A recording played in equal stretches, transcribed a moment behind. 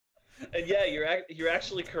And yeah, you're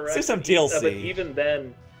actually correct. Let's do some But DLC. even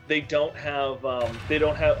then, they don't have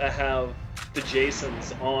have the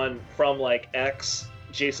Jasons on from like X.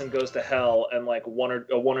 Jason Goes to Hell and like one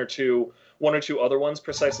or two other ones,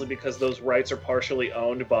 precisely because those rights are partially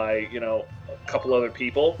owned by a couple other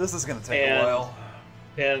people. This is gonna take a while.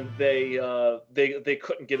 And they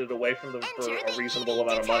couldn't get it away from them for a reasonable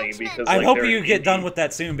amount of money because I like, hope they're you an get indie. done with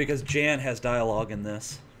that soon because Jan has dialogue in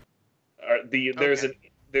this. There's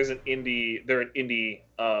an indie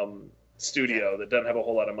studio that doesn't have a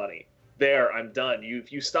whole lot of money. There, I'm done.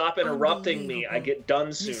 If you stop interrupting me, I get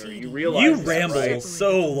done sooner. You realize You that, ramble right?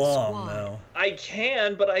 so long, though. I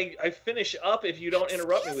can, but I finish up if you don't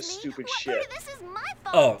interrupt me with stupid shit. This is my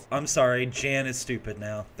fault. Oh, I'm sorry. Jan is stupid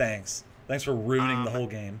now. Thanks. Thanks for ruining the whole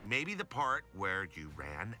game. Maybe the part where you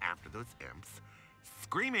ran after those imps,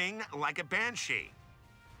 screaming like a banshee.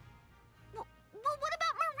 Well, what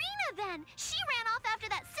about Marina then? She ran off after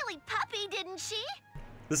that silly puppy, didn't she?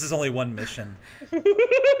 This is only one mission.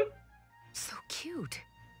 So cute.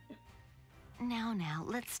 Now,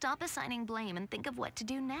 let's stop assigning blame and think of what to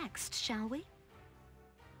do next, shall we?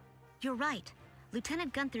 You're right.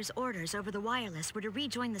 Lieutenant Gunther's orders over the wireless were to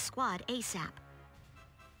rejoin the squad ASAP.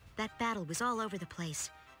 That battle was all over the place.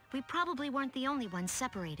 We probably weren't the only ones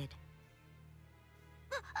separated.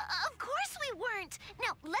 Of course we weren't.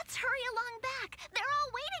 Now, let's hurry along back. They're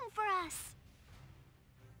all waiting for us.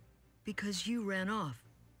 Because you ran off.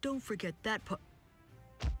 Don't forget that part.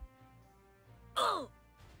 Oh!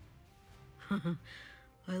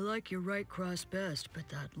 I like your right cross best, but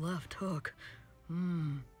that left hook.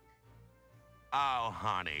 Oh,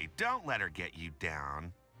 honey, don't let her get you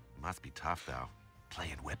down. Must be tough, though,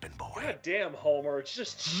 playing Whippin' Boy. God damn, Homer,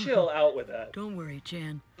 just chill out with that. Don't worry,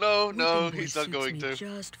 Jan. No, Whipping Boy he's not suits going me to.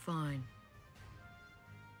 just fine.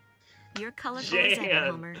 You're colorful as ever,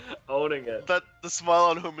 Jan, Homer. owning it. The smile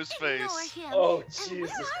on Homer's face. Ignore him. Oh, And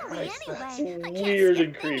Jesus where are we Christ, that's anyway? I can't weird see a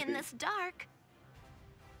and thing creepy. in this dark.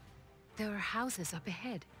 There are houses up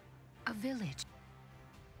ahead. A village.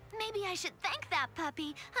 Maybe I should thank that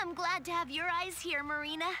puppy. I'm glad to have your eyes here,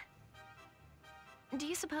 Marina. Do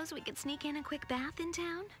you suppose we could sneak in a quick bath in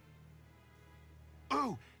town?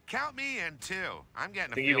 Ooh, count me in, too. I'm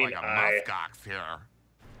getting a think you feel like mean a I. muskox here.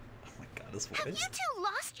 Oh my god, his Have voice. you two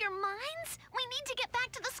lost your minds? We need to get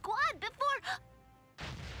back to the squad before...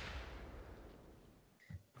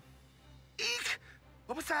 Eek!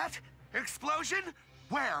 What was that? An explosion?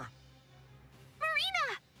 Where?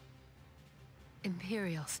 Marina!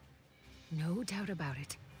 Imperials. No doubt about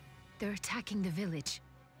it. They're attacking the village.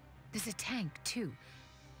 There's a tank, too.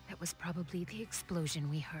 That was probably the explosion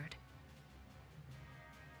we heard.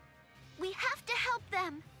 We have to help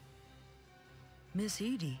them. Miss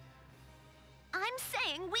Edie. I'm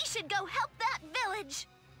saying we should go help that village.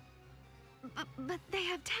 But they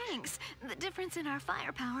have tanks. The difference in our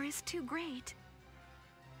firepower is too great.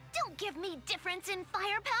 Don't give me difference in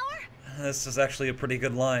firepower. This is actually a pretty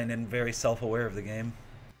good line and very self-aware of the game.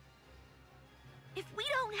 If we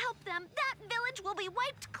don't help them, that village will be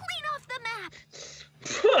wiped clean off the map.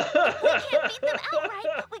 If we can't beat them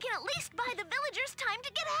outright, we can at least buy the villagers time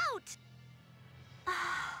to get out.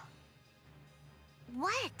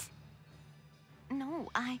 What? No,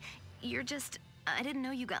 you're just... I didn't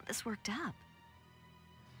know you got this worked up.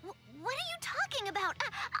 What are you talking about?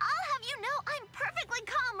 I'll have you know I'm perfectly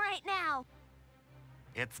calm right now.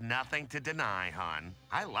 It's nothing to deny, hon.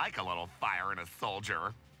 I like a little fire in a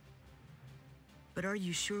soldier. But are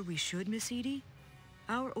you sure we should, Miss Edie?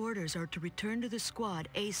 Our orders are to return to the squad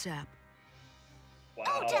ASAP. Wow.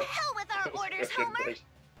 Oh, to hell with our orders, Homer!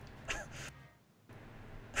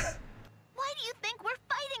 Why do you think we're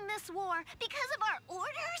fighting this war? Because of our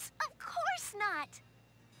orders? Of course not.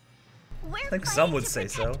 We're I think fighting some would to say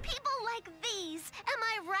protect so. people like these. Am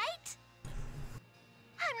I right?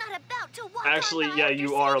 I'm not about to walk Actually, on by yeah, after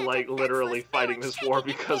you are seeing a like literally defenseless fighting village this war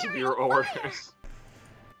taking because of your Imperial fire. orders.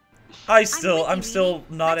 I'm with still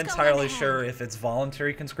you, not let's go entirely ahead. sure if it's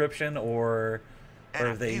voluntary conscription or And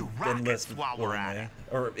a they few rockets enlist while we're at willingly.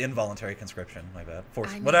 it. Or involuntary conscription, my bad.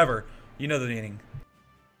 Forced, I mean- whatever. You know the meaning.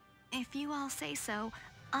 If you all say so,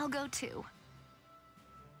 I'll go too.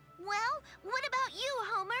 Well, what about you,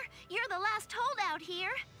 Homer? You're the last holdout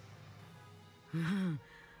here.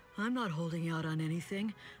 I'm not holding out on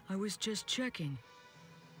anything. I was just checking.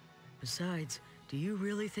 Besides, do you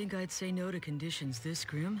really think I'd say no to conditions this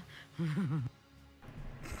grim?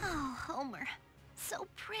 Oh, Homer. So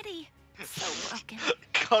pretty. So broken.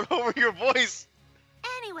 Got over your voice.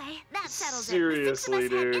 Anyway, that settles Seriously, it. The 6 of us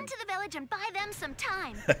dude. head into the village and buy them some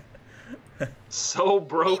time. So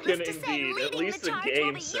broken Needless to say, indeed. At leading least the charge will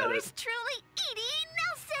game be said yours it. truly, Edie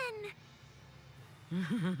Nelson.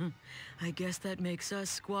 I guess that makes us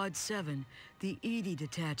Squad 7, the Edie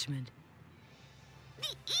Detachment. The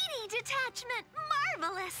Edie Detachment!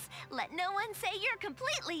 Marvelous! Let no one say you're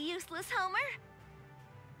completely useless, Homer.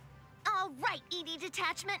 All right, Edie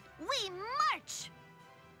Detachment, we march!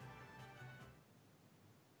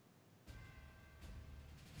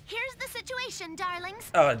 Here's the situation,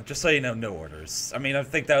 darlings. Just so you know, no orders. I mean, I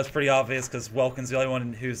think that was pretty obvious because Welkin's the only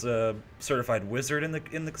one who's a certified wizard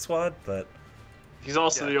in the squad, but he's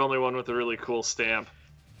also the only one with a really cool stamp.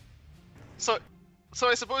 So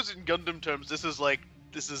I suppose in Gundam terms, this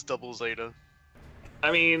is double Zeta.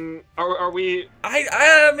 I mean, are we?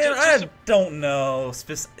 I don't know,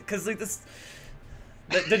 because like this,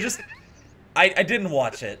 they're just. I didn't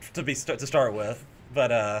watch it to start with,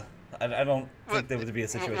 but I don't think there would be a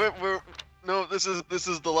situation. No, this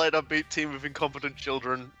is the light upbeat team of incompetent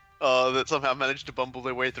children that somehow managed to bumble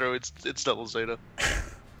their way through. It's double Zeta.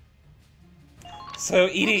 So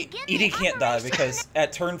Edie can't die because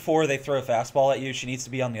at turn 4 they throw a fastball at you. She needs to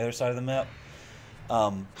be on the other side of the map.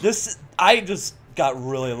 I just got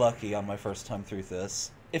really lucky on my first time through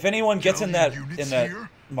this. If anyone gets in that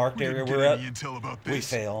marked area we're at, we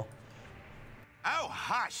fail. Oh,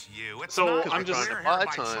 hush, you. It's So, not I'm just- we're here by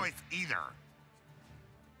choice either.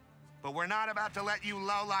 But we're not about to let you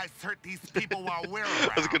lowlifes hurt these people while we're around.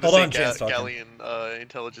 I was going Hold to on, say Chance talking. Galleon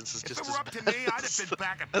intelligence is If just it as were up to bad me, I'd have been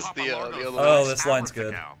back at as Papa the Largo's other Oh, one. this line's hours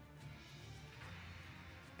good. ago.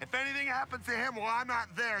 If anything happens to him while I'm not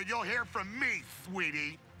there, you'll hear from me,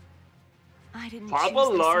 sweetie. I didn't Papa choose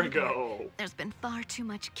this Largo. either. There's been far too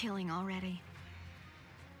much killing already.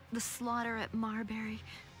 The slaughter at Marbury.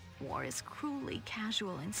 War is cruelly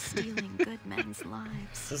casual and stealing good men's lives.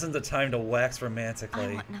 This isn't the time to wax I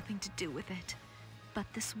romantically. want nothing to do with it. But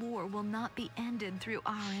this war will not be ended through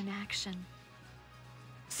our inaction.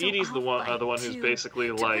 So Edie's the I'll one fight who's too, basically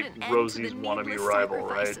to like put an end Rosie's to the wannabe needless rival,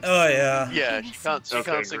 sacrifice right? of Oh, so yeah. many Yeah, she innocents. can't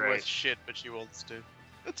Okay, sing great. worth shit, but she wants to.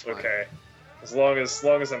 That's fine. Okay, as long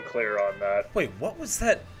as I'm clear on that. Wait, what was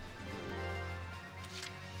that?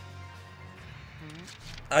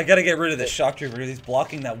 I gotta get rid of the shock trooper. He's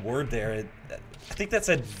blocking that word there. I think that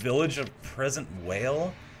said Village of Present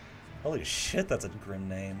Whale. Holy shit, that's a grim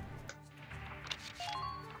name.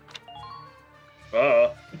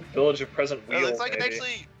 Village of Present It Wheel. looks like it maybe.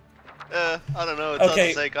 actually. I don't know. It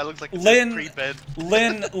Okay, doesn't say. It looks like it's Lynn- a pre-bed.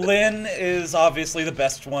 Lynn is obviously the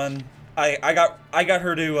best one. I got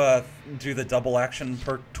her to do the double action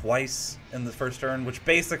perk twice in the first turn, which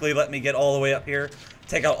basically let me get all the way up here,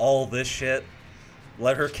 take out all this shit,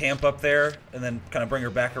 let her camp up there, and then kind of bring her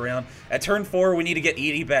back around. At turn 4, we need to get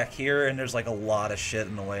Edie back here, and there's like a lot of shit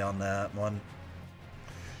in the way on that one.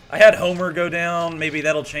 I had Homer go down. Maybe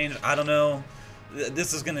that'll change. I don't know.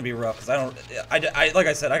 This is going to be rough because like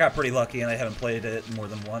I said, I got pretty lucky and I haven't played it more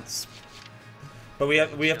than once. But we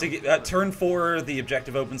have to get at turn 4. The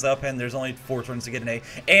objective opens up and there's only 4 turns to get an A.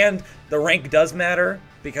 And the rank does matter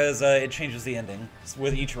because it changes the ending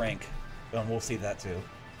with each rank. We'll see that too.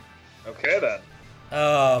 Okay then.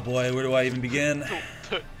 Oh boy, where do I even begin?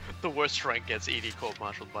 The worst rank gets Edie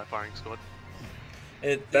court-martialed by firing squad.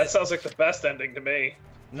 That sounds like the best ending to me.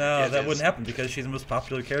 No, Yeah, it that is. wouldn't happen because she's the most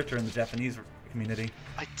popular character in the Japanese community.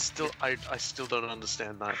 I still don't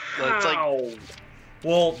understand that. It's like, How?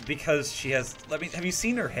 Well, because she has. Have you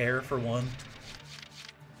seen her hair for one?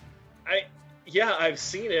 Yeah, I've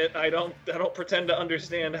seen it. I don't pretend to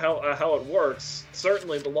understand how it works.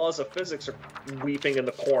 Certainly, the laws of physics are weeping in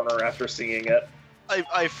the corner after seeing it.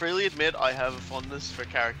 I freely admit I have a fondness for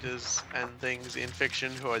characters and things in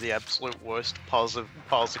fiction who are the absolute worst piles of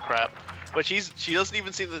crap. But she doesn't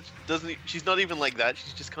even seem that she's not even like that.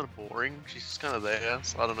 She's just kind of boring. She's just kind of there.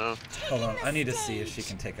 So I don't know. Hold on, I need to see if she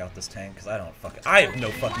can take out this tank because I have no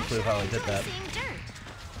fucking clue how I did that. Seeing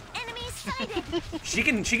dirt. Enemies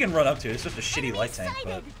sighted. She can run up to it. It's just a shitty Enemies light tank, but.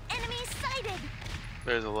 sighted. Enemies sighted.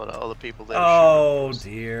 There's a lot of other people there. Oh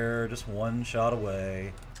dear, just one shot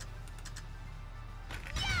away.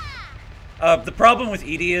 The problem with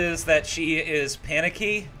Edie is that she is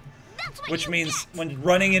panicky, That's what which you means get. when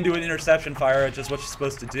running into an interception fire, which is what she's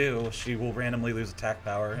supposed to do, she will randomly lose attack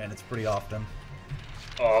power, and it's pretty often.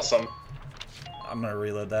 Awesome. I'm gonna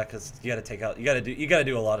reload that because you gotta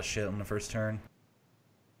do a lot of shit on the first turn.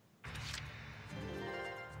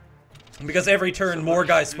 Because every turn more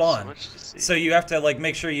guys spawn, so you have to like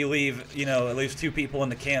make sure you leave at least 2 people in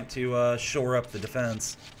the camp to shore up the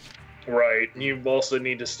defense. Right. You also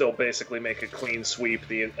need to still basically make a clean sweep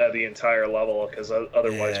the entire level, because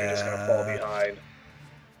otherwise you're just gonna fall Yeah. behind.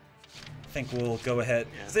 I think we'll go ahead.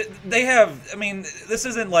 They have. I mean, this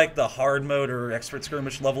isn't like the hard mode or expert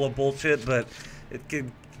skirmish level of bullshit, but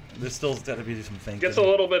There's still got to be some thinking. Gets a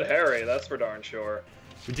little bit hairy, that's for darn sure.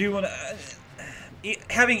 We do want to...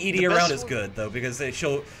 having Edie around is good, though, because I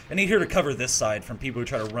need her to cover this side from people who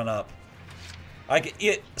try to run up.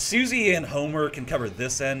 Susie and Homer can cover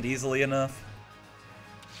this end easily enough.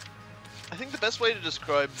 I think the best way to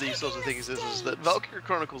describe these sorts of things is that Valkyria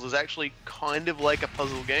Chronicles is actually kind of like a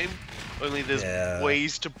puzzle game, only there's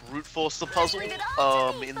ways to brute force the puzzle in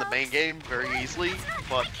the main game very easily,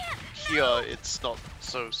 but here it's not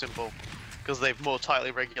so simple, because they've more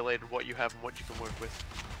tightly regulated what you have and what you can work with.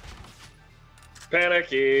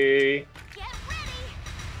 Panicky!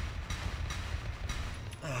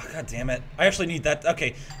 Oh, god damn it. I actually need that.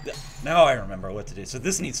 Okay, now I remember what to do. So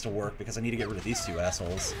this needs to work, because I need to get rid of these two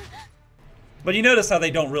assholes. But you notice how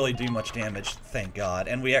they don't really do much damage, thank God.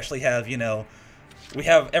 And we actually have, you know,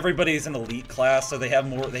 everybody's an elite class, so they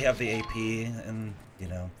have the AP and, you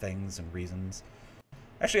know, things and reasons.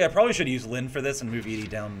 Actually, I probably should use Lynn for this and move Edie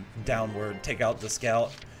downward, take out the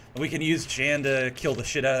scout. And we can use Jan to kill the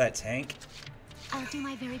shit out of that tank. I'll do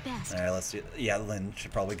my very best. Alright, let's do... Yeah, Lynn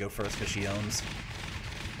should probably go first, because she owns.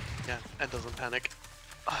 Yeah, and doesn't panic.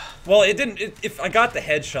 Well, it didn't... if I got the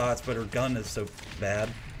headshots, but her gun is so bad,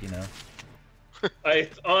 you know.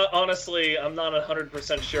 Honestly, I'm not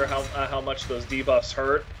 100% sure how much those debuffs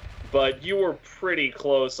hurt, but you were pretty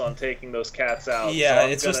close on taking those cats out. Yeah, so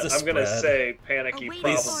it's just the spread. I'm gonna say Panicky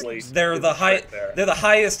probably. They're the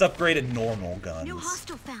highest upgraded normal guns. New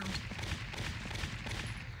hostile found.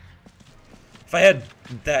 If I had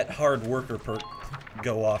that hard worker perk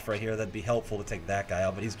go off right here, that'd be helpful to take that guy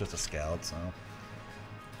out, but he's just a scout, so.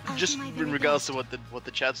 Just in regards to what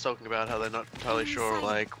the chat's talking about, how they're not entirely sure,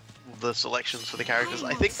 like, the selections for the characters.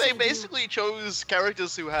 I think they basically chose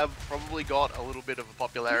characters who have probably got a little bit of a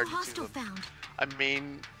popularity to them. I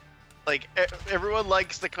mean, like, everyone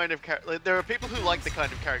likes the kind of like, there are people who like the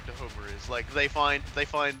kind of character Homer is. Like, they find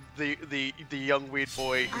the young weird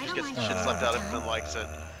boy who just gets the shit slapped out of him and likes it.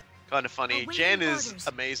 Kind of funny. Jan is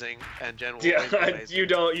amazing, and Jan will be amazing.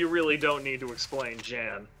 You really don't need to explain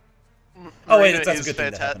Jan. Oh wait, that's a good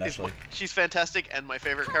thing to happen, actually. She's fantastic and my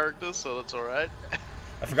favorite character, so that's alright.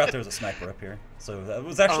 I forgot there was a sniper up here, so that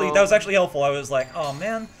was actually helpful. I was like, oh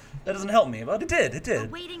man, that doesn't help me, but it did.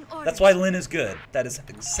 That's why Lynn is good. That is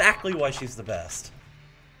exactly why she's the best.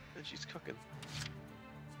 And she's cooking.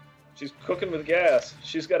 She's cooking with gas.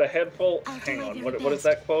 She's got a head full. Hang on, what is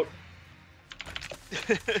that quote? I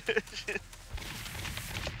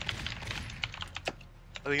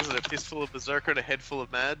think it's a fistful of berserker and a head full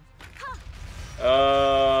of mad.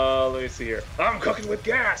 Let me see here. I'm cooking with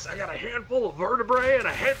gas. I got a handful of vertebrae and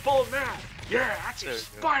a head full of mad. Yeah, that's your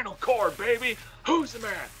spinal cord, baby. Who's the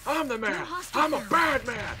man? I'm the man. I'm a bad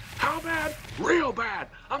man. How bad? Real bad.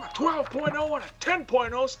 I'm a 12.0 on a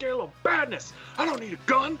 10.0 scale of badness. I don't need a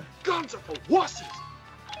gun. Guns are for wusses.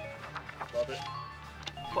 Love it.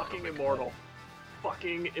 Fucking immortal.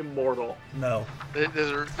 Fucking immortal. No.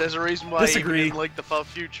 There's a reason why even in, like, the far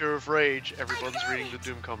future of Rage, everyone's reading the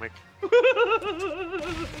Doom comic. I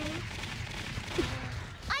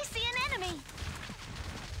see an enemy.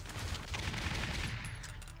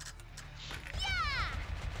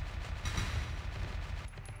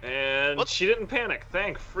 And she didn't panic.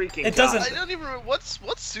 Thank freaking God. Doesn't. I don't even remember what's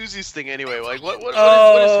Susie's thing anyway. Like what is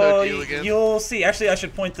her deal again? You'll see. Actually, I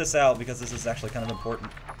should point this out because this is actually kind of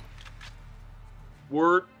important.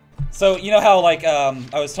 Word. So you know how like I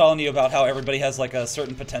was telling you about how everybody has like a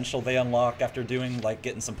certain potential they unlock after doing like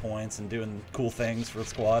getting some points and doing cool things for the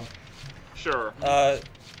squad. Sure.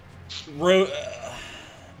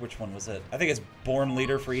 Which one was it? I think it's Born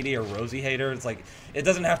Leader for Edie or Rosie Hater. It's like it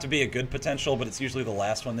doesn't have to be a good potential, but it's usually the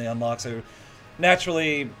last one they unlock. So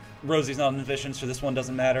naturally, Rosie's not efficient, so this one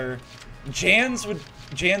doesn't matter. Jan's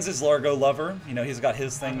is Largo Lover. You know, he's got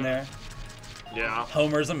his thing there. Yeah.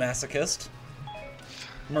 Homer's a masochist.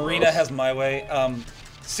 Marina has My Way.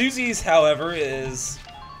 Susie's, however,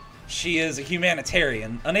 she is a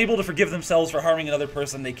humanitarian. Unable to forgive themselves for harming another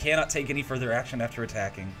person, they cannot take any further action after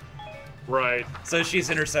attacking. Right. So she's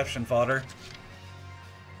interception fodder.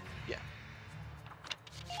 Yeah.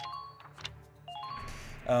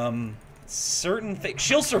 Certain things...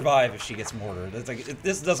 She'll survive if she gets mortared. It's like,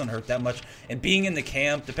 this doesn't hurt that much. And being in the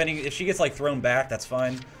camp, depending... If she gets, like, thrown back, that's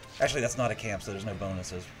fine. Actually, that's not a camp, so there's no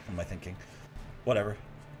bonuses, from my thinking. Whatever.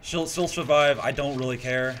 She'll survive. I don't really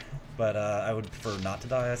care. But, I would prefer not to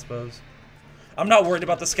die, I suppose. I'm not worried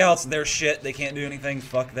about the scouts. They're shit. They can't do anything.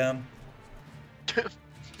 Fuck them.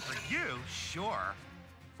 For you, sure.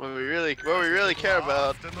 What we really care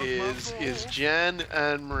about is Jan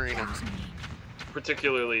and Marina.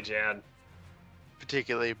 Particularly Jan.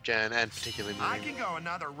 Particularly Jan and particularly Marina. I can go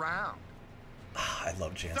another round. I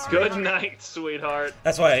love Jansen. Good night, sweetheart.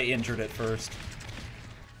 That's why I injured it first.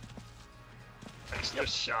 Extra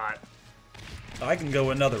shot. I can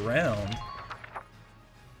go another round.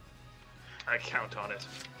 I count on it.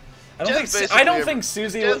 I don't think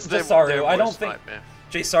Susie was Jsaru. I don't think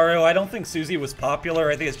Jsaru. I don't think Susie was popular.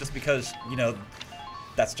 I think it's just because, you know,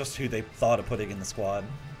 that's just who they thought of putting in the squad.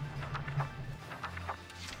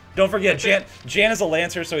 Don't forget, Jan is a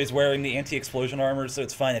Lancer, so he's wearing the anti-explosion armor, so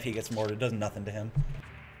it's fine if he gets mortared. It does nothing to him.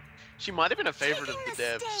 She might have been a favorite of the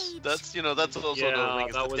devs. That's, you know, that's also the thing,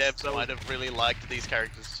 is the devs might have really liked these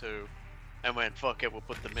characters too. And went, fuck it, we'll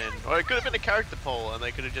put them in. Or it could have been a character poll, and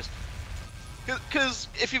they could have just... Because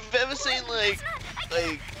if you've ever seen, like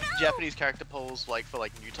Japanese character polls, like, for,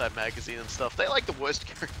 like, New Type magazine and stuff, they like the worst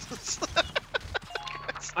characters.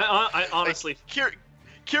 I honestly... Like,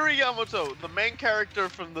 Kira Yamato, the main character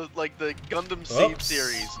from the Gundam Seed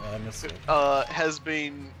series,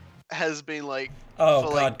 has been like, oh for,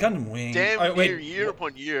 god, like, Gundam Wing, damn near year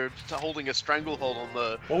upon year, holding a stranglehold on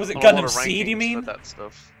the. What was it, on Gundam Seed? You mean? That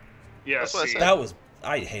stuff. Yeah, that's what I said. That was.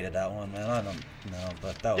 I hated that one, man. I don't know,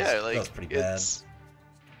 but that was that was pretty bad.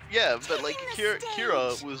 Yeah, but like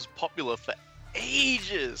Kira was popular for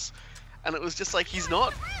ages, and it was just like he's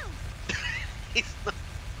not. He's not.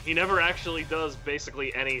 He never actually does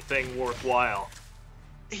basically anything worthwhile.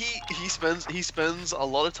 He spends a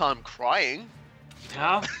lot of time crying.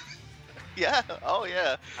 Yeah. Yeah. Oh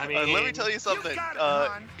yeah. I mean, let me tell you something.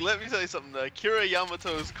 Let me tell you something. Kira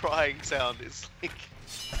Yamato's crying sound is like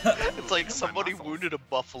it's like somebody wounded a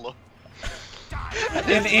buffalo.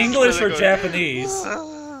 In English or Japanese?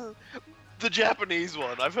 The Japanese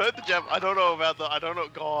one. I've heard the I don't know about the. I don't know.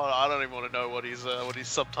 God, I don't even want to know what his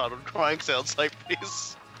subtitled crying sounds like.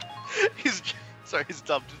 His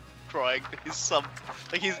dubbed crying.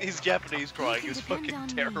 His Japanese crying is fucking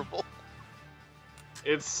terrible.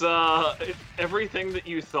 It's everything that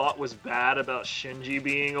you thought was bad about Shinji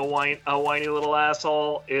being a whiny little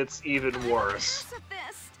asshole. It's even worse.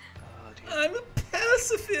 I'm a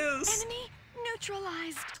pacifist. Enemy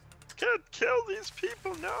neutralized. Can't kill these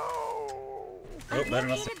people, no. Oh, better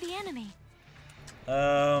not. The enemy.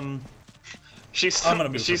 I'm gonna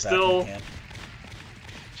move she's her back still. in camp.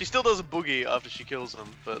 She still does a boogie after she kills him,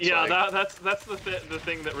 but yeah, like... that's the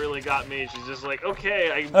thing that really got me. She's just like, okay,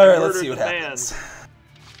 I Alright, murdered let's see the what man. happens.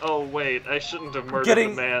 Oh wait, I shouldn't have murdered the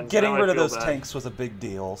man. Getting rid of those bad. tanks was a big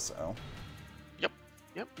deal, so.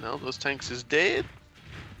 Yep. Now those tanks is dead.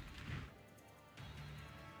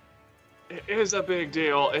 It is a big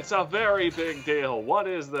deal. It's a very big deal. What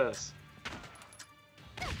is this?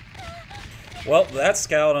 Well, that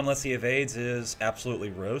scout, unless he evades, is absolutely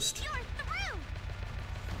roast.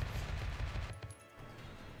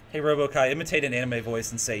 Hey Robokai, imitate an anime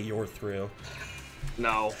voice and say "you're through."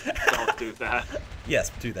 No, don't do that.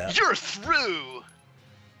 Yes, do that. You're through.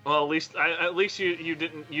 Well, at least you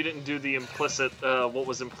didn't do the implicit what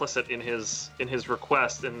was implicit in his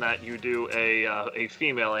request, in that you do a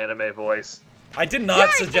female anime voice. I did not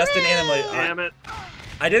suggest an anime. Damn it!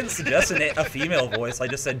 I didn't suggest a female voice. I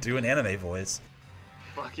just said do an anime voice.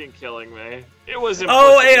 Fucking killing me. It was.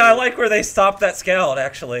 Oh, hey, I like where they stopped that scout.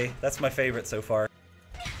 Actually, that's my favorite so far.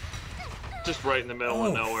 Just right in the middle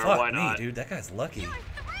of nowhere. Fuck Why not? me, dude. That guy's lucky.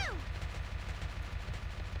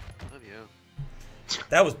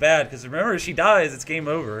 That was bad because remember, if she dies, it's game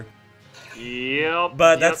over. Yep.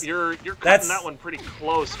 But that's you're cutting that one pretty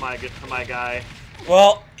close, my guy.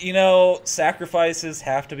 Well, you know, sacrifices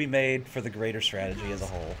have to be made for the greater strategy as a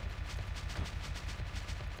whole.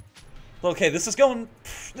 Okay, this is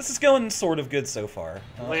going sort of good so far.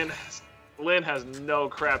 Lynn has no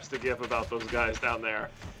craps to give about those guys down there.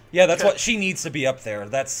 Yeah, that's what she needs to be up there.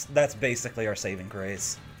 That's basically our saving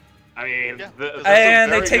grace. I mean, yeah.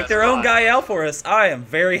 And they take their own guy out for us. I am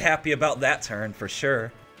very happy about that turn for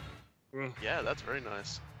sure. Yeah, that's very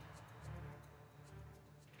nice.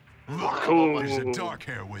 There's a dark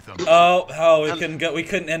hair with him. We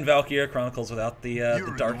couldn't end Valkyria Chronicles without the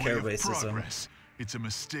dark hair racism. Progress. It's a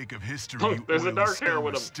mistake of history. Oh, there's a dark hair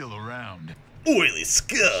with him. Still around. Oily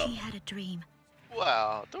scum. She had a dream.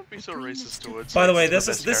 Wow, don't be so racist towards. By the way, this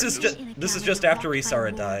is just after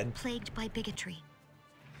Isara died. Plagued by bigotry.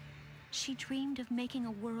 She dreamed of making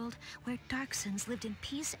a world where Darksons lived in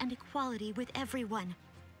peace and equality with everyone.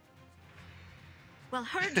 Well,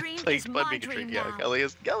 her dream is my dream now. Kelly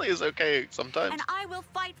is okay sometimes. And I will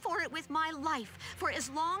fight for it with my life, for as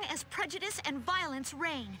long as prejudice and violence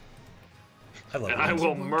reign. I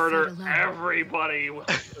will murder everybody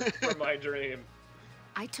for my dream.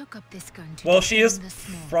 I took up this gun to well, she is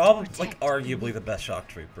probably arguably the best shock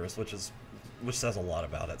troopers, which says a lot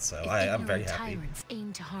about it. So I'm very happy. Tyrants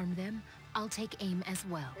aim to harm them, I'll take aim as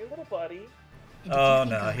well. Hey, little buddy. And if Oh you think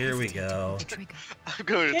no, I'll here we hesitate to go. pull the trigger, I'm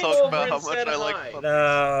going to Came talk over about how and much said I like hi.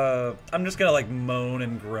 puppies. I'm just gonna like moan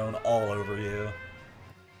and groan all over you.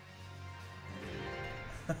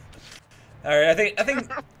 Alright, I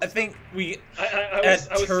think we I was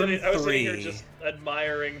turn sitting here 3. just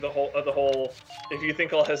admiring the whole. If you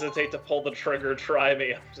think I'll hesitate to pull the trigger, try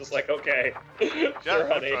me. I'm just like, okay, Yeah, sure,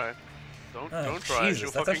 don't honey. try. Don't Oh, try. Jesus, She'll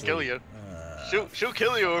that's fucking kill actually- you. She'll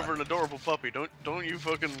kill you over an adorable puppy. Don't you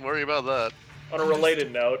fucking worry about that. On a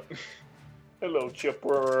related note, hello,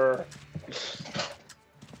 Chipper.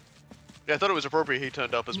 Yeah, I thought it was appropriate he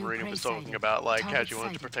turned up as New Marina prey was talking sighted. about like how Target you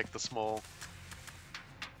wanted to sighted. protect the small.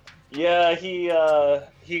 Yeah, he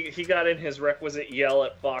got in his requisite yell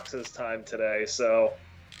at foxes time today, so.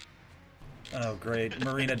 Oh great,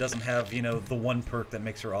 Marina doesn't have, you know, the one perk that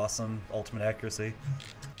makes her awesome, ultimate accuracy.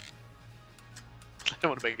 I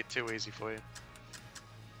don't want to make it too easy for you.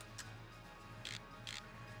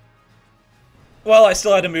 Well, I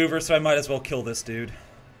still had to move her, so I might as well kill this dude.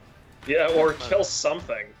 Yeah, or kill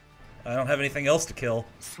something. I don't have anything else to kill.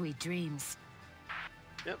 sweet dreams.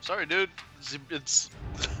 Yep, sorry, dude. It's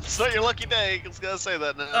not your lucky day. I was gonna say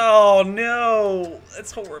that now. Oh no!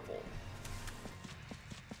 It's horrible.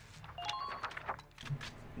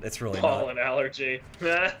 It's really Pollen allergy.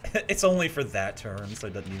 not. It's only for that turn, so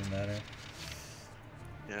it doesn't even matter.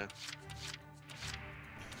 Yeah.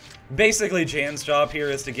 Basically, Jan's job here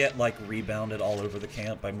is to get, like, rebounded all over the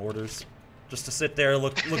camp by mortars. Just to sit there,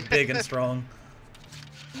 look big and strong.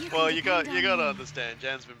 Well, you gotta understand.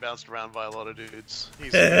 Jan's been bounced around by a lot of dudes.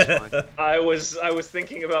 He's fine. I was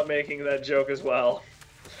thinking about making that joke as well.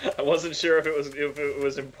 I wasn't sure if it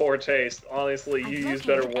was in poor taste. Honestly, you used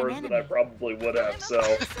better words than I probably would have. So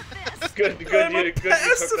good you took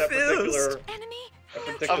that particular.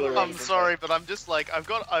 I'm sorry, but I'm just like I've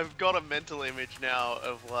got a mental image now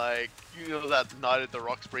of like that Night at the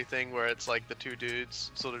Roxbury thing where it's like the two dudes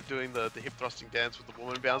sort of doing the hip thrusting dance with the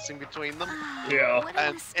woman bouncing between them. Yeah.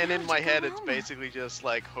 And in my head it's basically just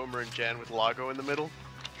like Homer and Jan with Largo in the middle.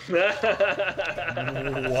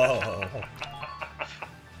 Whoa.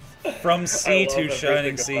 From sea to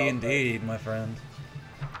shining sea, indeed, my friend.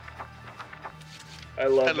 I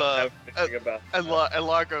love everything about and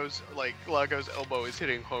Largo's elbow is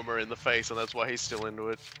hitting Homer in the face, and that's why he's still into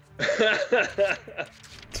it.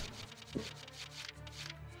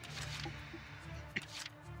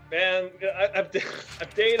 Man, I've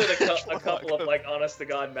dated a couple of like honest to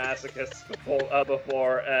god masochists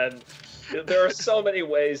before, and there are so many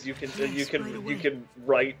ways you can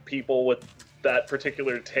write people with that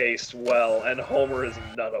particular taste well, and Homer is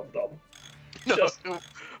none of them. No, Just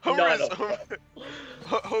Homer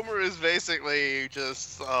is basically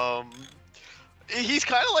just he's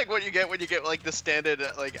kind of like what you get when you get like the standard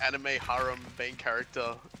like anime harem main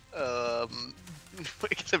character,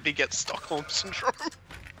 except he gets Stockholm syndrome.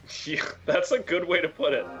 Yeah, that's a good way to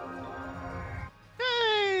put it.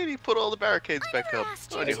 Hey, he put all the barricades back up.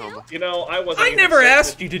 On you, Homer. You know, I never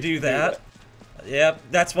asked you to do that. Yep,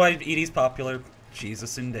 that's why Edie's popular.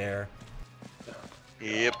 Jesus and Dare.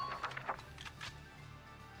 Yep.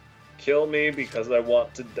 Kill me because I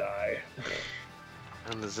want to die.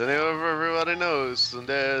 And as everybody knows,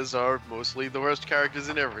 Sundares are mostly the worst characters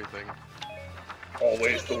in everything.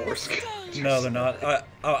 Always the worst. No, they're not.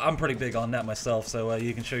 I'm pretty big on that myself, so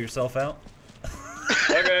you can show yourself out.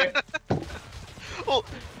 Okay. Well,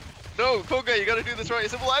 no, Koga, you gotta do this right. He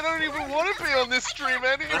said, well, I don't even want to be on this stream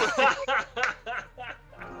anyway.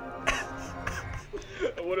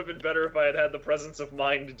 It would have been better if I had had the presence of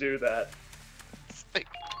mind to do that.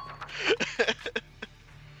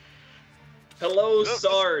 Hello,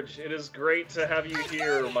 Sarge. It is great to have you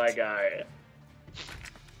here, my guy.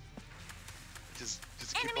 Just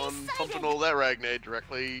keep on pumping all that Ragnade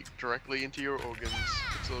directly into your organs.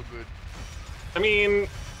 It's all good. I mean,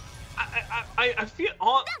 I feel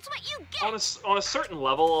That's what you get. on a certain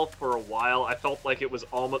level for a while I felt like it was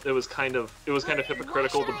kind of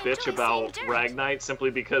hypocritical to bitch about Ragnite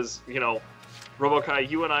simply because, you know, Robokai,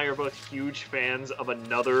 you and I are both huge fans of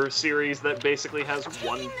another series that basically has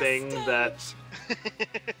one thing that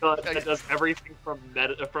does everything from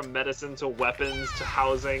medicine to weapons to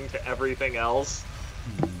housing to everything else.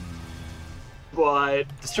 But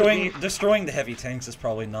destroying the heavy tanks is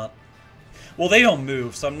probably not. Well, they don't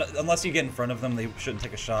move, so unless you get in front of them, they shouldn't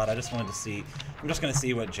take a shot. I just wanted to see. I'm just gonna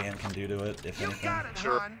see what Jan can do to it, if anything.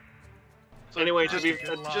 Sure. So anyway, just be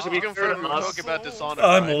fair to us. Talk about Dishonored.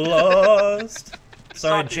 I'm lost.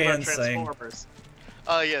 Sorry, Talking about Jan's saying. Transformers.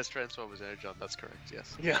 Yes, Transformers Energon. That's correct.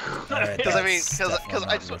 Yes. Yeah. Alright, Because I mean, that's because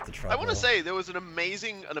definitely not worth the I want to trouble. say there was an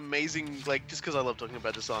amazing, like, just because I love talking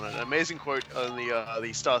about Dishonored, an amazing quote on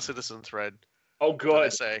the Star Citizen thread. Oh, That I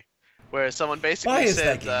good. say, where someone Why basically is said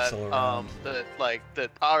that game that still around?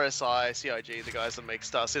 that RSI, CIG, the guys that make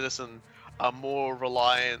Star Citizen, are more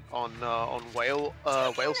reliant on whale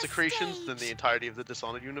secretions than the entirety of the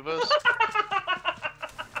Dishonored universe.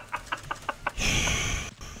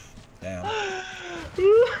 Damn. That's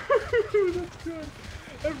good.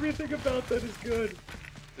 Everything about that is good.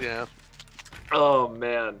 Yeah. Oh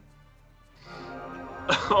man.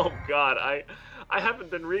 Oh god, I haven't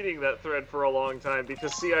been reading that thread for a long time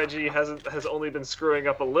because CIG has only been screwing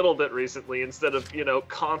up a little bit recently instead of, you know,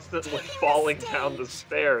 constantly falling down the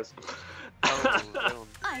stairs.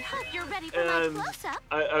 I hope you're ready for my close-up.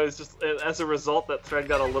 I was just, as a result, that thread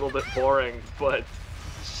got a little bit boring, but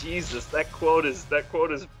Jesus, that quote is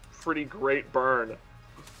pretty great burn.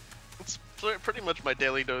 It's pretty much my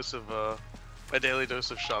daily dose of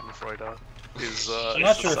Schadenfreude. I'm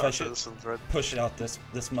not sure if I should push it out this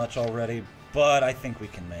much already, but I think we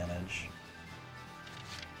can manage.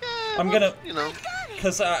 I'm gonna, you know,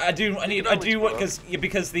 because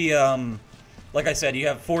because the like I said, you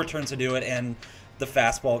have 4 turns to do it, and the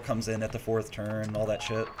fastball comes in at the 4th turn, and all that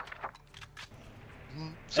shit.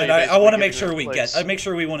 So and I want to make sure we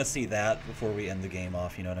want to see that before we end the game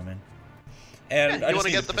off. You know what I mean? And yeah, you want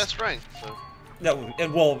to get the best rank. So. No,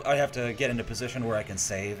 and well, I have to get into a position where I can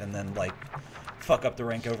save and then like fuck up the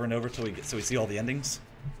rank over and over till we see all the endings,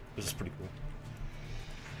 which is pretty cool.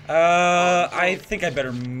 I think I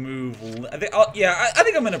better move. I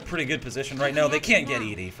think I'm in a pretty good position right now. They can't get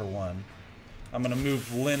Edie for one. I'm gonna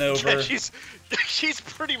move Lynn over. Yeah, she's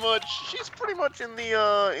pretty much in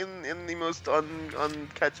the most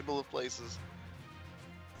uncatchable of places.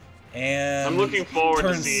 And I'm looking forward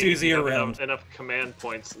to seeing Susie around. Enough command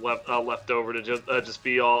points left over to just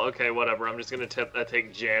be all okay. Whatever. I'm just gonna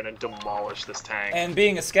take Jan and demolish this tank. And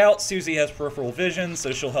being a scout, Susie has peripheral vision,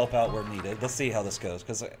 so she'll help out where needed. Let's see how this goes,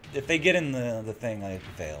 because if they get in the thing, I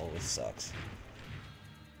fail. It sucks.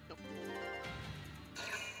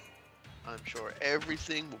 I'm sure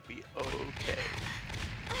everything will be okay.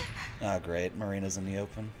 Ah, great. Marina's in the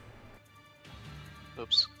open.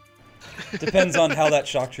 Oops. Depends on how that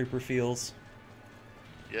shock trooper feels.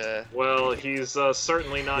 Yeah. Well, he's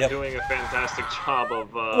certainly not doing a fantastic job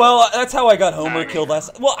of. Well, that's how I got Homer killed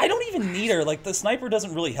last. Well, I don't even need her. Like the sniper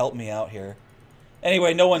doesn't really help me out here.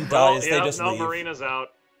 Anyway, no one dies. They just leave. Marina's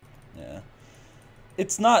out. Yeah.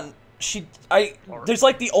 It's not. There's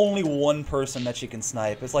like the only one person that she can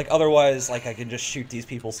snipe. It's like otherwise, like I can just shoot these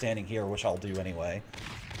people standing here, which I'll do anyway.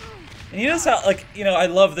 And you notice how, like, you know, I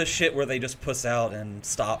love this shit where they just puss out and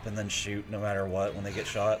stop and then shoot no matter what when they get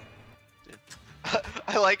shot. Yeah.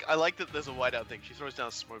 I like that there's a whiteout thing. She throws down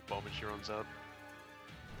a smoke bomb and she runs out.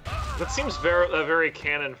 That seems very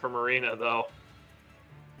canon for Marina, though.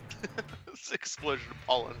 This explosion of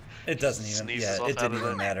pollen. It doesn't even. Yeah, it didn't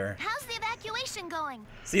even matter. How's the evacuation going?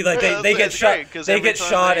 See, like they get shot. They get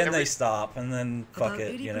shot and they stop, and then fuck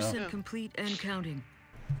it, you know. About 80% complete and counting.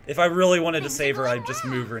 If I really wanted to save her, I'd just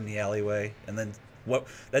move her in the alleyway, and then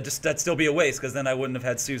that'd still be a waste, because then I wouldn't have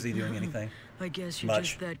had Susie doing anything. I guess you're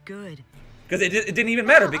just that good. Because it didn't even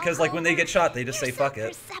matter, because like when they get shot, they just say fuck it.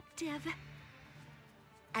 Perceptive.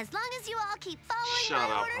 As long as you all keep following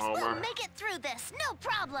my orders, we'll make it through this, no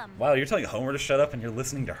problem. Wow, you're telling Homer to shut up, and you're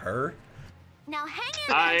listening to her? Now hang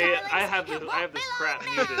in there, I have this crap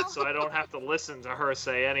muted, so I don't have to listen to her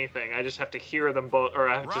say anything. I just have to hear them both, or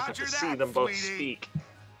I just have to see them both speak.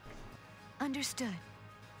 Understood.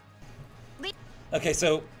 Okay,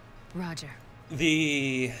 so Roger.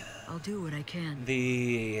 I'll do what I can.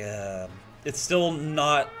 It's still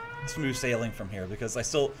not smooth sailing from here because there's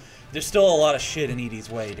still a lot of shit in Edie's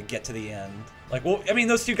way to get to the end. Like, well, I mean,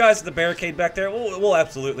 those two guys at the barricade back there, we'll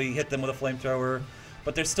absolutely hit them with a flamethrower,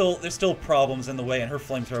 but there's still problems in the way, and her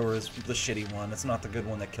flamethrower is the shitty one. It's not the good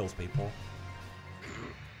one that kills people.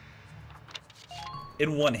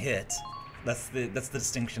 In one hit. That's the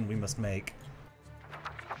distinction we must make.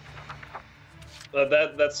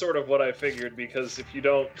 That's sort of what I figured, because if you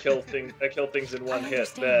don't kill things in one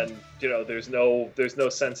hit, then you know there's no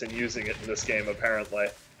sense in using it in this game apparently.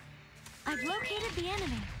 I've located the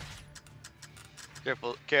enemy.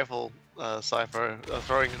 Careful, Cypher.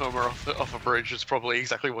 Throwing Homer off a bridge is probably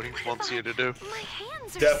exactly what he wants you to do. My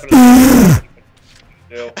hands are Definitely.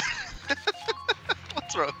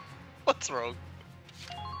 What's wrong? What's wrong?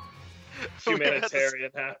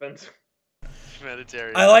 Humanitarian happened.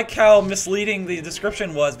 Humanitarian. I like how misleading the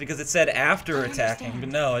description was because it said after attacking, but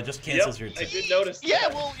no, it just cancels your attack. I did notice that. Yeah,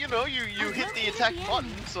 well, you know, you hit the attack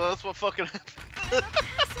button, so that's what fucking happened.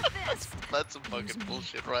 That's some fucking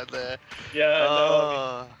bullshit right there. Yeah, no,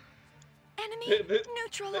 I mean... And Enemy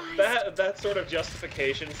neutralized. That sort of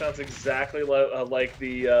justification sounds exactly like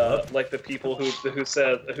the people who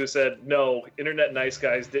said no, internet nice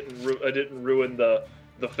guys didn't ruin the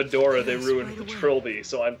fedora, they ruined the trilby.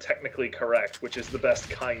 So I'm technically correct, which is the best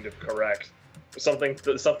kind of correct. Something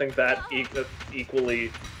that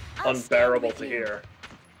equally unbearable to hear.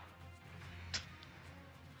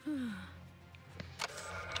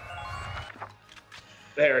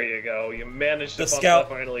 There you go. You managed to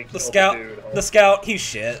finally kill the dude. The scout, he's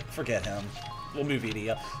shit. Forget him. We'll move Edie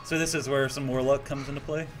up. So this is where some more luck comes into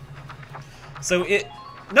play. So it...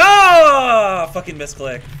 No! Fucking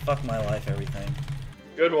misclick. Fuck my life, everything.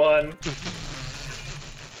 Good one.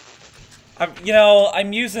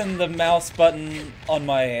 I'm using the mouse button on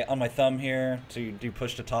my thumb here to do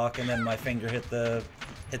push to talk, and then my finger hit the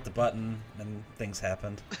button, and things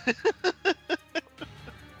happened.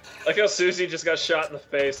 Like how Susie just got shot in the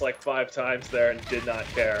face like 5 times there and did not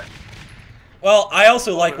care. Well, I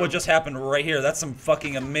also like what just happened right here. That's some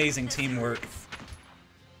fucking amazing teamwork.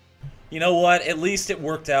 You know what? At least it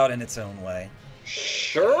worked out in its own way.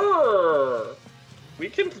 Sure. We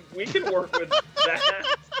can work with that.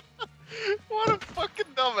 What a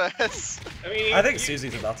fucking dumbass. I mean, I think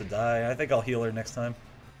Susie's about to die. I think I'll heal her next time.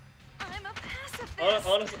 I'm a pacifist.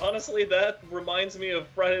 Honestly, that reminds me of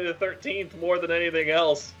Friday the 13th more than anything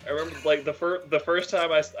else. I remember, like, the first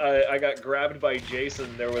time I got grabbed by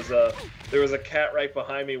Jason, there was a cat right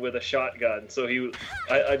behind me with a shotgun. So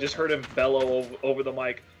I just heard him bellow over the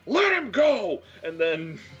mic, "Let him go!" And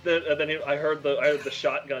then I heard the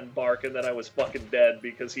shotgun bark, and then I was fucking dead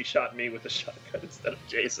because he shot me with the shotgun instead of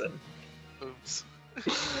Jason. Oops.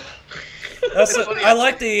 I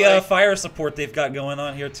like the fire support they've got going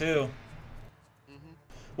on here too.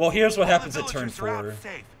 Well, here's what happens at turn 4.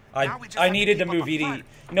 I needed to move Edie. You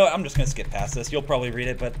know what, I'm just gonna skip past this. You'll probably read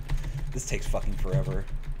it, but this takes fucking forever.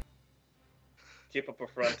 Keep up a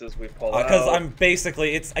front as we pull out. Because I'm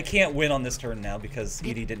basically, I can't win on this turn now because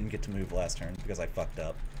Edie didn't get to move last turn because I fucked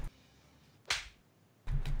up.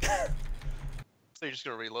 So you're just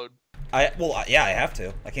gonna reload? Yeah, I have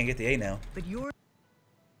to. I can't get the A now. But you're...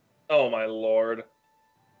 Oh my lord.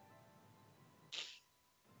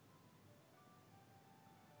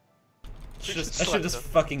 I should just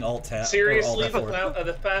fucking alt tab. Seriously,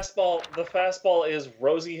 the fastball is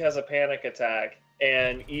Rosie has a panic attack,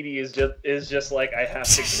 and Edie is just like, I have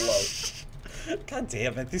to gloat. God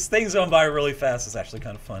damn it! These things going by really fast is actually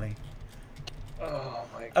kind of funny. Oh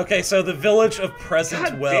my god. Okay, so the village of Present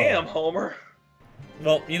God Well. damn, Homer.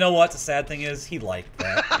 Well, you know what? The sad thing is, he liked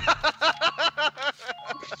that.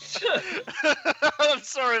 I'm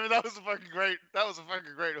sorry, but that was a fucking great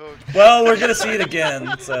hook. Well, we're gonna see it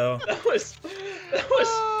again, so. That was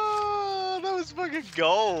fucking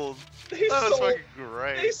gold. That was fucking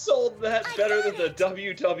great. They sold that better than the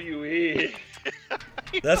WWE.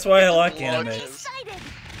 That's why I like anime.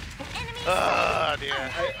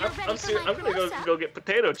 Dear. I'm serious. I'm gonna go get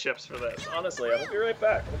potato chips for this. Honestly, I'm gonna be right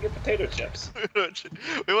back. I'm gonna get potato chips.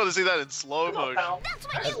 We want to see that in slow motion.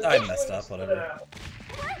 I messed up. Whatever.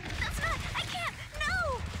 What? That's not. I can't.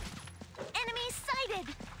 No. Enemy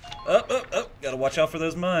sighted. Oh! Gotta watch out for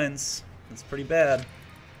those mines. It's pretty bad.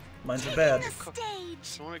 Mines are bad.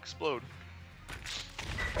 Stage. Don't explode.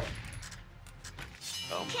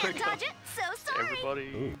 Oh my Can't god. dodge it. So sorry.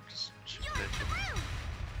 Everybody. Just shoot You're it. through.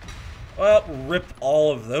 Well, rip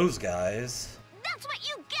all of those guys. That's what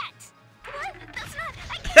you get. What? That's not.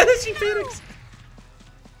 I can't. Energy Phoenix.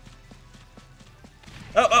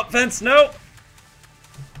 Oh, fence, no!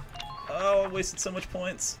 Oh, I wasted so much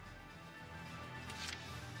points.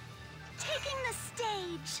 Taking the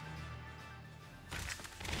stage.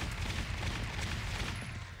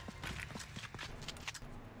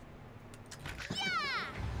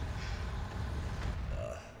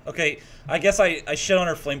 Okay, I guess I shit on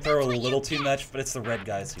her flamethrower a little too much, but it's the red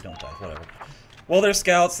guys who don't die. Whatever. Well, they're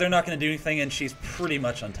scouts. They're not going to do anything, and she's pretty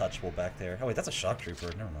much untouchable back there. Oh wait, that's a shock trooper.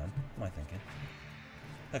 Never mind. What am I thinking?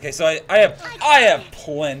 Okay, so I have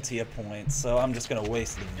plenty of points, so I'm just gonna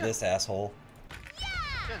waste this asshole. Yeah,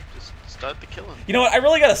 just start the killing. You know what? I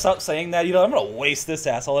really gotta stop saying that. You know, I'm gonna waste this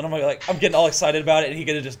asshole, and I'm getting all excited about it, and he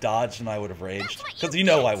could have just dodged, and I would have raged, because you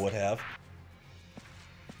know I would have.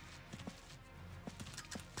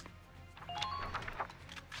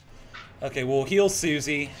 Okay, we'll heal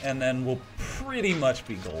Susie, and then we'll pretty much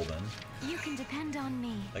be golden. You can depend on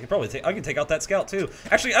me. I can take out that scout too.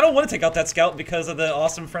 Actually, I don't want to take out that scout because of the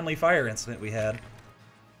awesome friendly fire incident we had.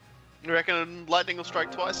 You reckon lightning will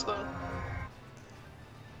strike twice though?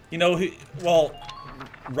 You know, well,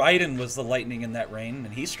 Raiden was the lightning in that rain,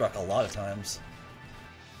 and he struck a lot of times.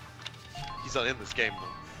 He's not in this game though.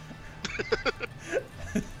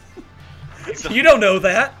 You don't know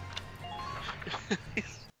that.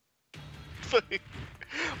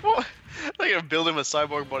 What? They're gonna build him a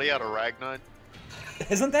cyborg body out of Ragnite?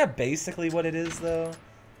 Isn't that basically what it is, though?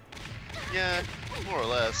 Yeah, more or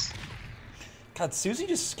less. God, Susie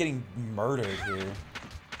just getting murdered here.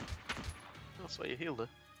 That's why you healed her.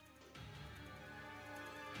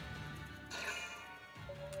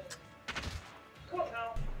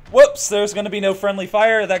 Whoops, there's gonna be no friendly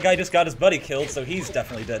fire. That guy just got his buddy killed, so he's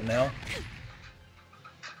definitely dead now.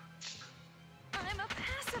 I'm a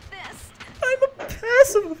pacifist. I'm a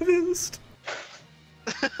pacifist.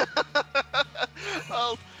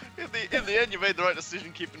 Well, in the end, you made the right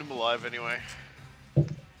decision keeping him alive anyway.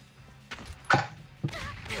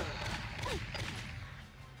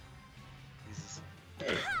 Jesus.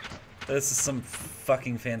 This is some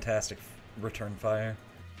fucking fantastic return fire.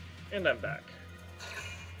 And I'm back.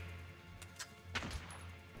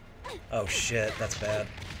 Oh shit, that's bad.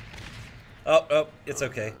 Oh, it's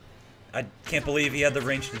okay. I can't believe he had the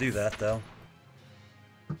range to do that, though.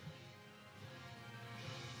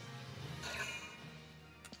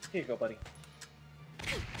 Here you go, buddy.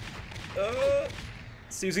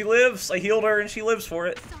 Susie lives. I healed her, and she lives for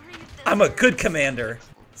it. I'm a good commander,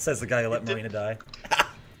 says the guy who let Marina die.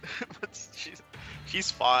 She's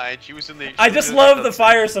fine. She was in the. I just love the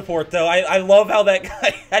fire support, though. I love how that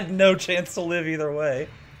guy had no chance to live either way.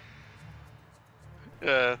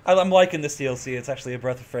 Yeah. I'm liking this DLC. It's actually a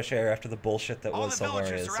breath of fresh air after the bullshit that was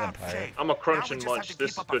Solaria's Empire. I'm a crunch and munch.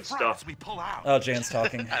 This is good stuff. Oh, Jan's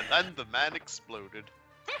talking. And then the man exploded.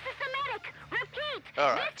 This is the medic. Repeat.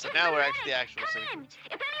 Alright, so now we're actually the actual Come in. sequence.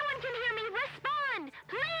 If anyone can hear me, respond,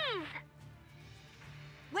 please.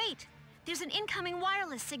 Wait! There's an incoming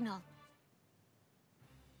wireless signal.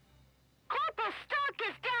 Corporal Stark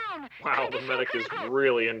is down. Wow, the Condition medic is critical.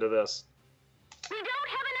 really into this. We don't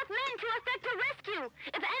have enough men to effect a rescue.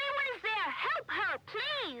 If anyone is there, help her,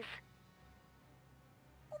 please.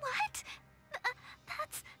 What?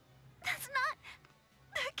 That's not...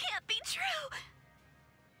 That can't be true.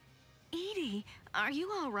 Edie, are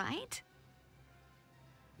you all right?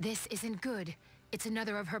 This isn't good. It's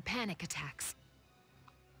another of her panic attacks.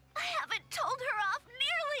 I haven't told her off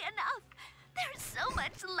nearly enough. There's so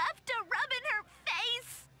much left to rub in her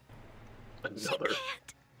face. Another.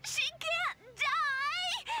 She can't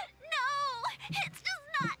die. No, it's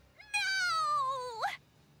just not.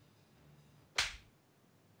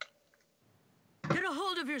 No. Get a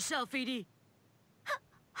hold of yourself, Edie.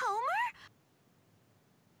 Homer?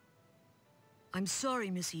 I'm sorry,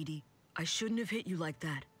 Miss Edie. I shouldn't have hit you like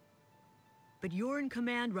that. But you're in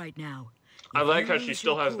command right now. I If like you how she lose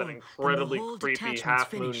still your has core, that then the incredibly whole creepy detachment's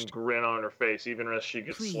half-moon finished. grin on her face, even as she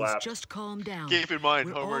gets Please, slapped. just calm down. Keep in mind,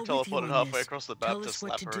 We're Homer all with you teleported on halfway this. across the Tell map to us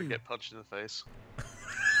what slap to her and do. get punched in the face.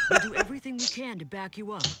 We'll do everything we can to back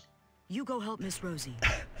you up. You go help Miss Rosie.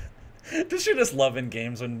 Don't you just love in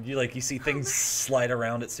games when you see things slide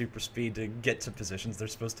around at super speed to get to positions they're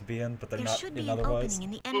supposed to be in, but they're There not should be in an otherwise?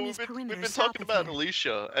 opening in the Well, enemy's we've perimeter been south talking of about here.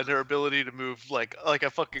 Alicia and her ability to move like a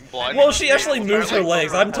fucking blind. Well, she actually moves her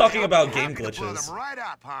legs. I'm talking about game Happy to blow glitches. them right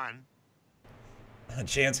up, hon.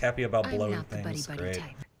 Jan's happy about I'm blowing not the things. buddy-buddy Great.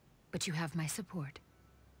 type, but you have my support.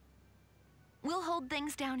 We'll hold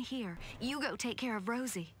things down here. You go take care of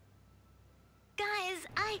Rosie. Guys,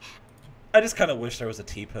 I just kind of wish there was a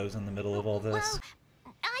T-pose in the middle of all this.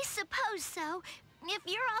 Well, I suppose so. If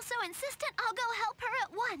you're also insistent, I'll go help her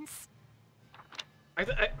at once.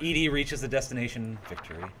 Edie reaches the destination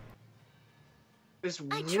victory. This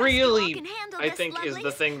I trust you really, all can handle I this, think, is the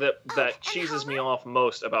lovelies. thing that And cheeses me Homer? off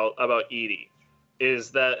most about Edie,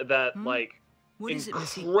 is that like What is it,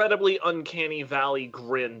 Missy? incredibly uncanny valley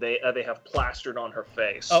grin they have plastered on her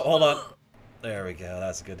face. Oh, hold on. There we go.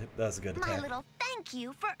 That's good. That's a good My attack. little thank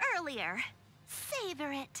you for earlier.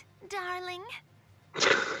 Savor it, darling.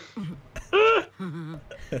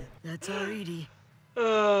 That's our Edie.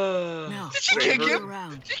 Uh, Now, Did she order kick her him?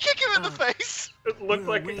 around. Did you kick him in the face? it looked We're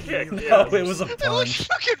like a waiting kick. your Yeah. Oh, it was a It like punch.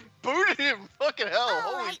 fucking booted him. Fucking hell. All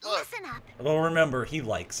Holy right, fuck. listen up. Well, remember, he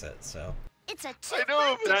likes it, so. It's a I two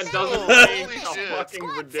know, but That still, doesn't holy change how shit. fucking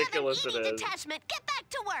ridiculous it is. Detachment, get back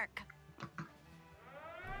to work.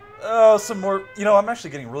 Oh, some more. You know, I'm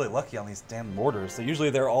actually getting really lucky on these damn mortars.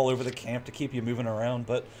 They're all over the camp to keep you moving around,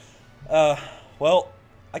 but, well,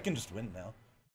 I can just win now.